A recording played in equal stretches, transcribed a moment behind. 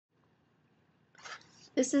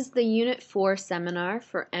This is the Unit 4 seminar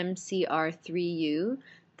for MCR3U.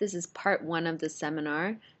 This is part 1 of the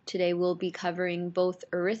seminar. Today we'll be covering both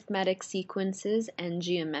arithmetic sequences and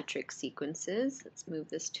geometric sequences. Let's move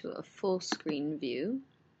this to a full screen view.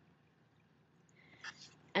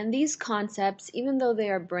 And these concepts, even though they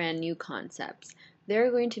are brand new concepts,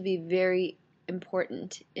 they're going to be very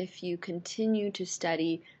important if you continue to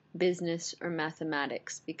study business or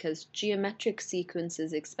mathematics, because geometric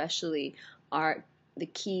sequences especially are the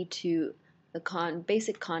key to the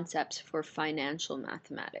basic concepts for financial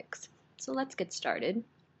mathematics. So let's get started.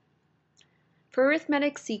 For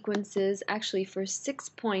arithmetic sequences, actually for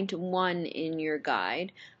 6.1 in your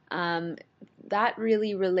guide, that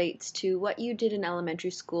really relates to what you did in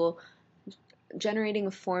elementary school, generating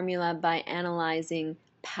a formula by analyzing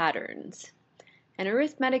patterns. And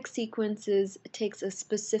arithmetic sequences takes a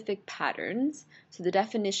specific patterns. So the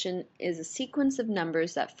definition is a sequence of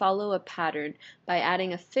numbers that follow a pattern by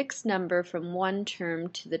adding a fixed number from one term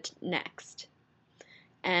to the next.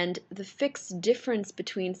 And the fixed difference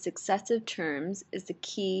between successive terms is the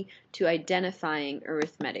key to identifying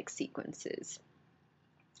arithmetic sequences.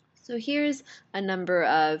 So here's a number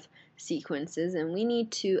of sequences, and we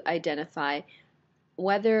need to identify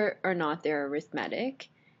whether or not they're arithmetic.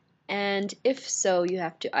 And if so, you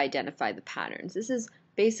have to identify the patterns. This is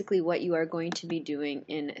basically what you are going to be doing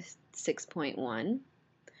in 6.1.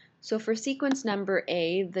 So for sequence number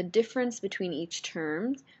A, the difference between each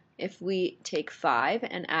term, if we take 5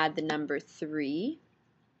 and add the number 3,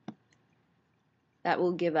 that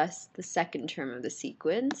will give us the second term of the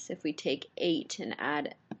sequence. If we take 8 and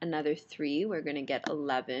add another 3, we're going to get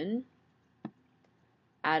 11.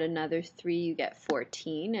 Add another 3, you get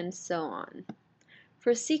 14, and so on.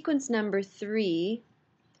 For sequence number 3,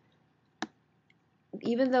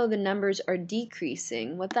 even though the numbers are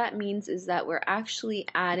decreasing, what that means is that we're actually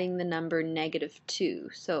adding the number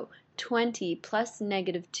 -2. So 20 plus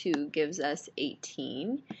 -2 gives us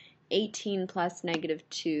 18. 18 plus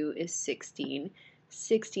 -2 is 16.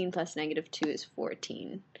 16 plus -2 is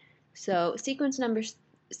 14. So sequence number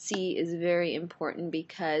C is very important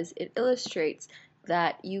because it illustrates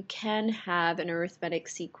that you can have an arithmetic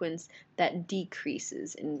sequence that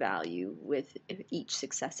decreases in value with each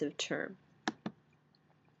successive term.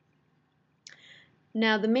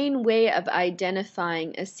 Now, the main way of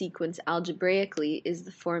identifying a sequence algebraically is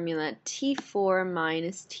the formula T4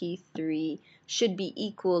 minus T3 should be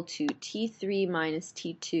equal to T3 minus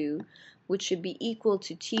T2, which should be equal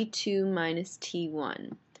to T2 minus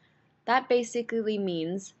T1. That basically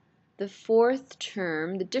means the fourth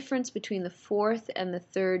term, the difference between the fourth and the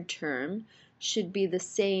third term, should be the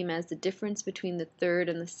same as the difference between the third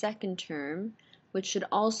and the second term, which should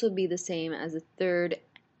also be the same as the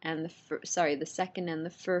the second and the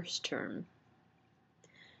first term.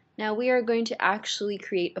 Now we are going to actually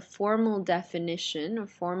create a formal definition, a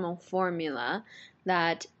formal formula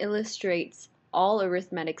that illustrates all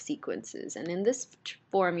arithmetic sequences. And in this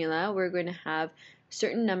formula, we're going to have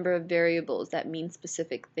certain number of variables that mean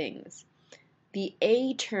specific things. The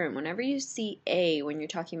A term, whenever you see A when you're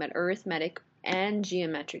talking about arithmetic and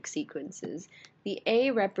geometric sequences, the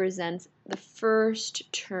A represents the first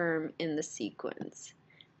term in the sequence.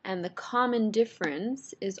 And the common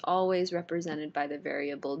difference is always represented by the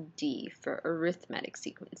variable D for arithmetic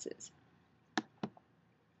sequences.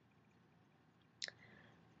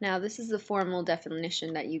 Now, this is the formal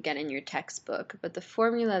definition that you get in your textbook, but the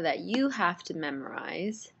formula that you have to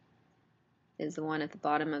memorize is the one at the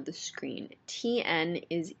bottom of the screen. Tn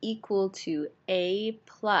is equal to A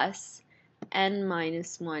plus n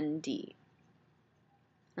minus 1d.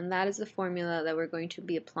 And that is the formula that we're going to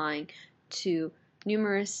be applying to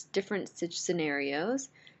numerous different scenarios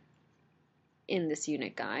in this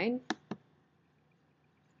unit guide.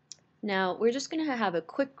 Now, we're just going to have a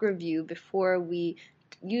quick review before we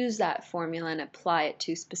use that formula and apply it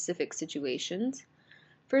to specific situations.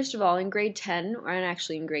 First of all, in grade 10, or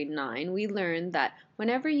actually in grade 9, we learned that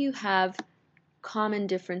whenever you have common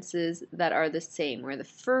differences that are the same, where the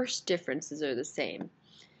first differences are the same,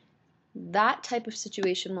 that type of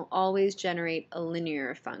situation will always generate a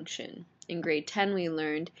linear function. In grade 10, we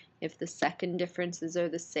learned if the second differences are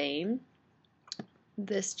the same,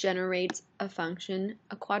 this generates a function,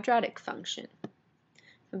 a quadratic function.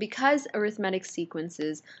 Because arithmetic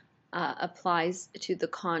sequences applies to the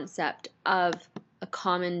concept of a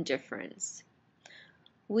common difference,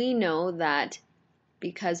 we know that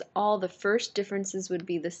because all the first differences would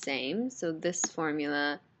be the same, so this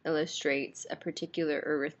formula illustrates a particular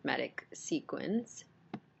arithmetic sequence,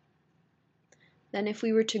 then if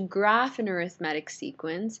we were to graph an arithmetic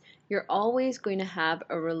sequence, you're always going to have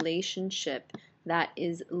a relationship that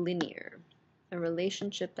is linear. a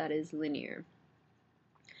relationship that is linear.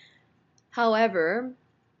 However,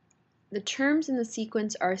 the terms in the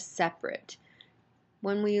sequence are separate.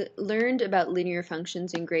 When we learned about linear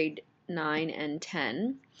functions in grade 9 and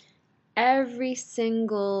 10, every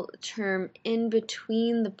single term in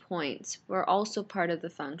between the points were also part of the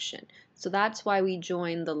function. So that's why we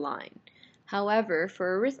joined the line. However,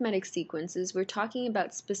 for arithmetic sequences, we're talking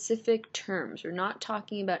about specific terms. We're not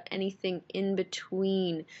talking about anything in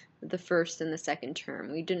between the first and the second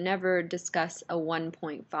term. We never discuss a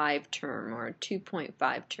 1.5 term or a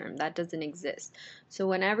 2.5 term. That doesn't exist. So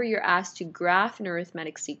whenever you're asked to graph an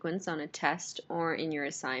arithmetic sequence on a test or in your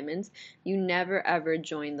assignments, you never ever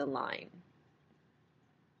join the line.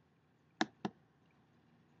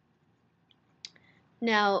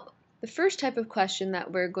 Now, the first type of question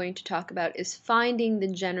that we're going to talk about is finding the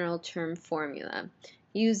general term formula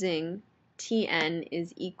using Tn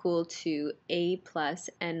is equal to a plus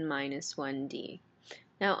n minus 1d.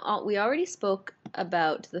 Now, we already spoke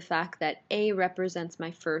about the fact that a represents my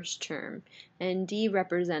first term and d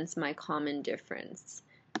represents my common difference.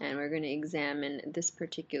 And we're going to examine this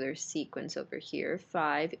particular sequence over here,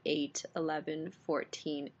 5, 8, 11,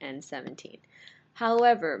 14, and 17.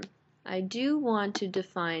 However, I do want to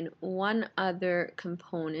define one other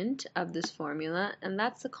component of this formula, and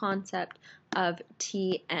that's the concept of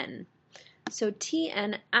Tn. So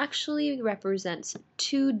Tn actually represents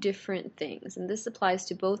two different things, and this applies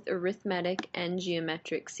to both arithmetic and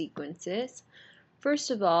geometric sequences. First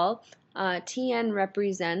of all, Tn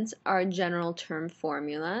represents our general term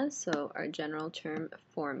formula, so our general term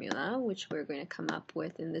formula, which we're going to come up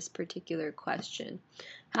with in this particular question.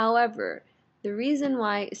 However, the reason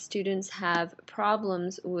why students have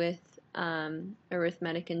problems with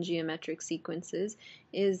arithmetic and geometric sequences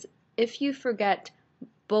is if you forget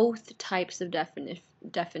both types of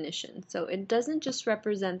definition. So it doesn't just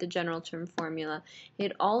represent the general term formula,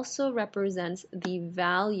 it also represents the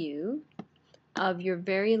value of your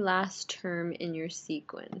very last term in your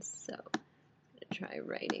sequence. So I'm going to try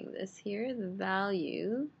writing this here, the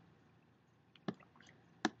value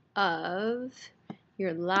of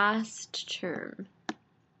your last term.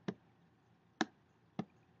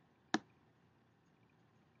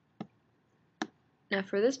 Now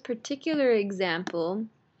for this particular example,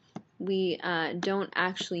 we don't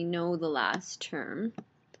actually know the last term.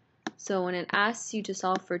 So when it asks you to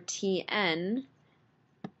solve for Tn,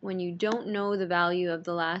 when you don't know the value of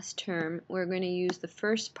the last term, we're going to use the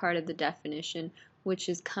first part of the definition, which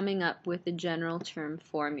is coming up with the general term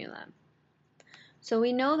formula. So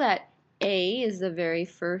we know that a is the very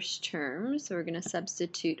first term, so we're going to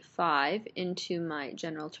substitute 5 into my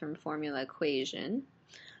general term formula equation.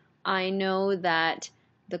 I know that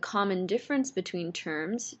the common difference between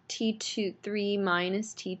terms, T3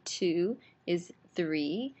 minus T2 is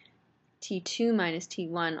 3. T2 minus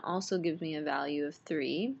T1 also gives me a value of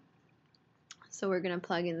 3. So we're going to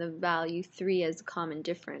plug in the value 3 as a common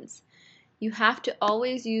difference. You have to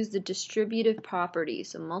always use the distributive property,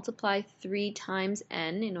 so multiply 3 times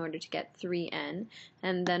n in order to get 3n,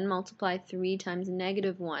 and then multiply 3 times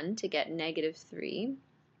negative 1 to get negative 3.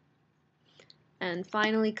 And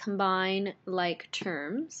finally combine like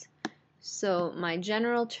terms. So my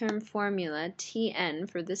general term formula, Tn,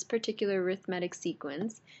 for this particular arithmetic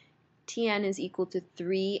sequence, Tn is equal to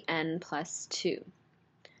 3n plus 2.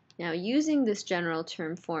 Now using this general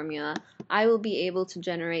term formula, I will be able to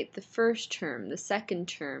generate the first term, the second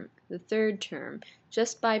term, the third term,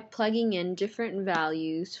 just by plugging in different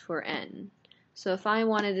values for n. So if I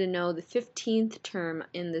wanted to know the 15th term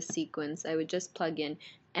in the sequence, I would just plug in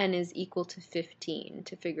n is equal to 15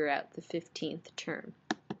 to figure out the 15th term.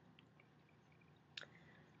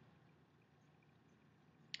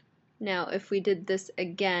 Now if we did this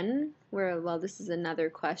again, well, this is another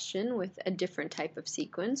question with a different type of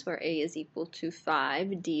sequence where a is equal to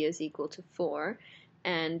 5, d is equal to 4,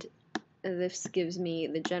 and this gives me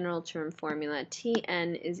the general term formula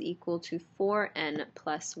Tn is equal to 4n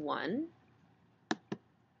plus 1.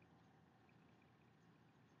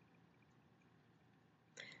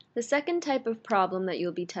 The second type of problem that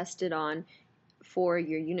you'll be tested on for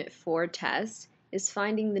your Unit 4 test is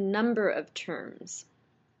finding the number of terms.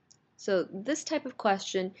 So this type of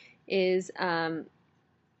question is kind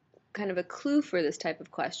of a clue for this type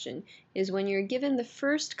of question is when you're given the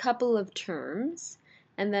first couple of terms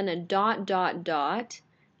and then a dot dot dot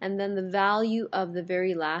and then the value of the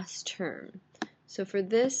very last term. So for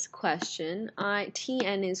this question,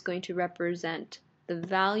 Tn is going to represent the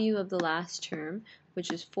value of the last term,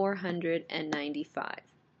 which is 495.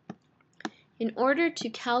 In order to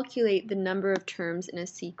calculate the number of terms in a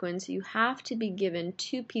sequence, you have to be given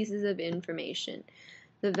two pieces of information.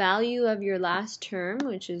 the value of your last term,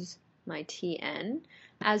 which is my Tn,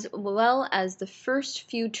 as well as the first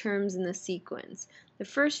few terms in the sequence. The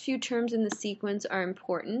first few terms in the sequence are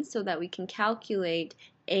important so that we can calculate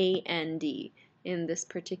A and D. In this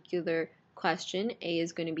particular question, A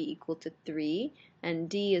is going to be equal to 3, and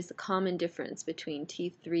D is the common difference between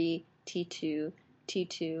T3, T2,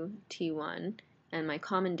 T2, T1, and my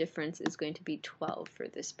common difference is going to be 12 for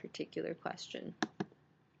this particular question.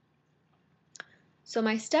 So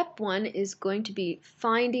my step 1 is going to be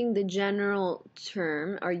finding the general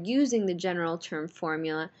term, or using the general term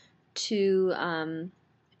formula to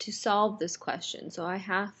solve this question. So I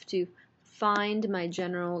have to find my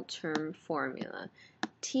general term formula.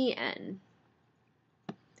 Tn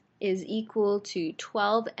is equal to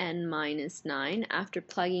 12n minus 9 after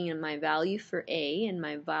plugging in my value for A and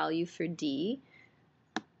my value for D.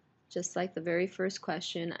 Just like the very first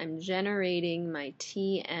question, I'm generating my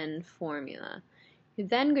Tn formula. You're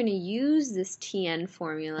then going to use this Tn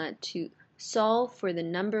formula to solve for the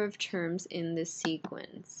number of terms in this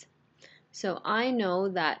sequence. So I know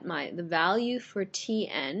that the value for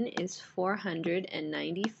Tn is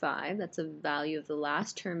 495. That's the value of the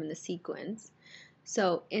last term in the sequence.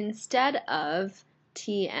 So instead of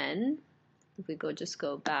Tn, if we just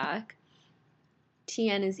go back,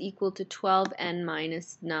 Tn is equal to 12n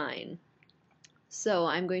minus 9. So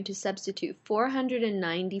I'm going to substitute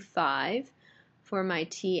 495 for my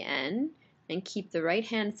Tn and keep the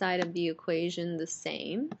right-hand side of the equation the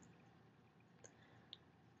same.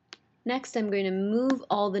 Next, I'm going to move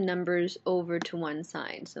all the numbers over to one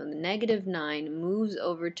side. So the negative 9 moves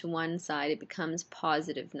over to one side. It becomes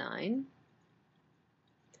positive 9.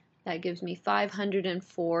 That gives me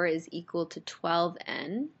 504 is equal to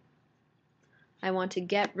 12n. I want to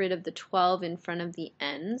get rid of the 12 in front of the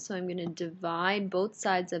n, so I'm going to divide both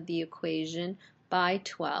sides of the equation by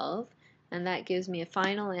 12, and that gives me a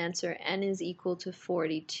final answer. N is equal to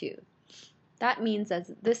 42. That means that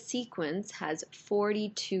this sequence has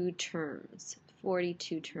 42 terms.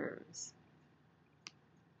 42 terms.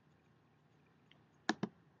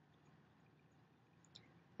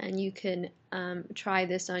 And you can try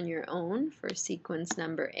this on your own for sequence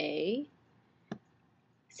number A,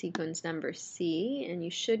 sequence number C, and you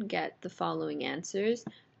should get the following answers.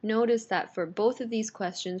 Notice that for both of these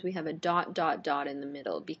questions we have a dot, dot, dot in the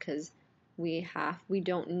middle because we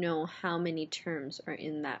don't know how many terms are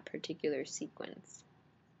in that particular sequence.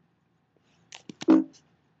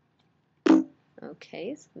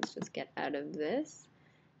 Okay, so let's just get out of this.